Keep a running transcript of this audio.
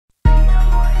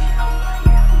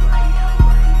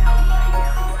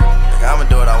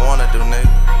do, nigga.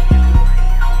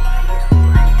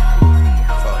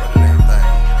 Fuck with a nigga thing.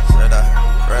 Shut up.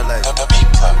 Relax.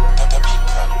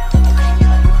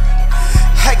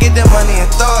 I get the money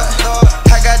and throw it.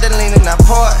 I got the lean and I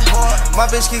pour it. My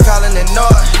bitch keep calling it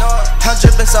north. I'm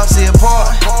drippin' saucy and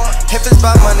pouring. If it's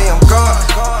about money, I'm going.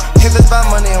 If it's about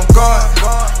money, I'm going.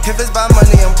 If it's about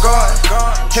money, I'm going.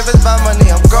 If it's about money,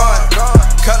 I'm going.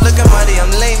 Cup looking muddy,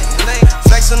 I'm leaning.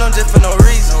 Flexing on just for no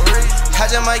reason. I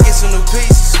just might get some new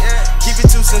pieces. Keep it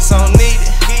 2 cents, I don't need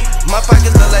it. My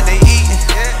pockets look like they eatin'.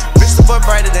 Bitch, the boy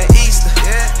brighter than Easter.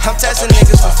 I'm testing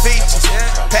niggas for features.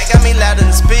 Pack got me louder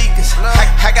than speakers.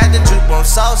 I got the juke on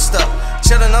sauced up.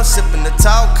 Chillin', I'm sippin' the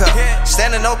tall cup.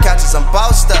 Standing on couches, I'm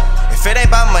bossed up. If it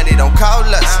ain't about money, don't call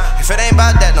us. If it ain't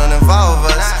about that, don't involve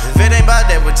us. If it ain't about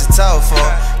that, what you talk for?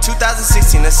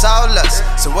 2016, it's all us.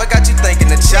 So what got you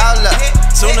thinking that y'all up?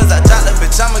 Soon as I drop the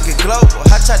bitch, I'ma get global.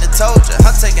 I tried to told you,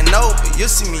 I'm taking over. You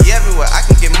see me everywhere, I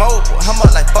can get mobile. I'm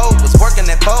up like Bobas, working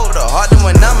that boulder. Harder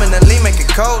when I'm in the lean, make it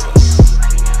colder.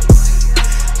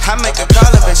 I make a call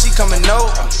up and she coming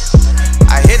over.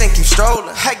 I hit and keep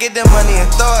strolling. I get the money and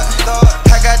throw it.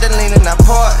 I got the lean and I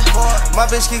pour it. My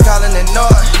bitch keep calling it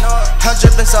north. I'm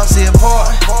drippin' saucy and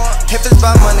pouring. If it's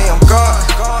about money, I'm going.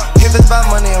 If it's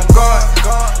about money, I'm going.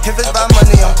 If it's about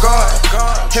money, I'm going.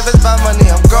 If it's about money,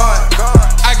 I'm going.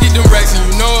 I get them racks and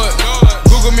you know it.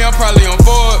 Google me, I'm probably on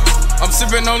Forbes. I'm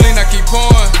sippin' on lean, I keep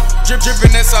pouring.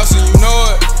 Drippin' that sauce and you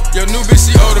know it. Your new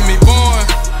bitch, she older me born.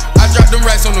 I drop them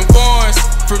racks on them foreigns.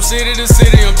 From city to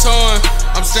city, I'm torn.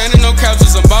 I'm standing on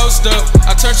couches, I'm bossed up.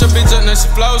 I turn your bitch up, now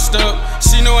she flossed up.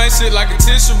 She know I ain't shit like a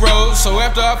tissue roll. So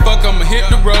after I fuck, I'ma hit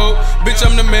the road. Bitch,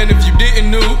 I'm the man if you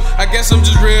didn't know. I guess I'm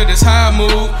just real, that's how I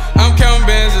move. I'm counting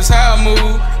bands, that's how I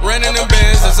move. Running them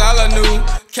bands, that's all I knew.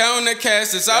 Counting the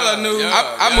cash, that's all I knew.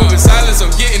 I move in silence,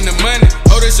 I'm getting the money.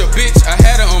 Oh, that's your bitch, I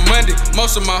had her on Monday.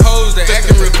 Most of my hoes, they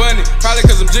acting real funny. Probably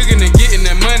cause I'm jigging and getting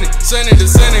that money. Sunny to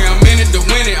sunny, I'm in it to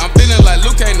win it. I'm feeling like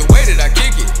Luke ain't the way that I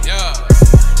kick it.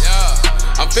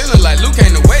 I'm feeling like Luke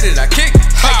ain't the way that I kick it.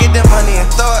 I get the money and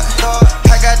throw it.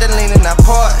 I got the lean and I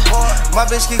pour it. My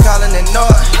bitch keep calling it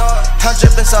north. I'm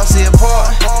drippin' saucy and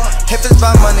pouring. If it's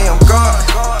about money, I'm going.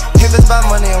 If it's about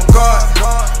money, I'm going.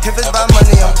 If it's about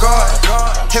money, I'm going.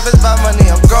 If it's about money,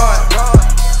 I'm going.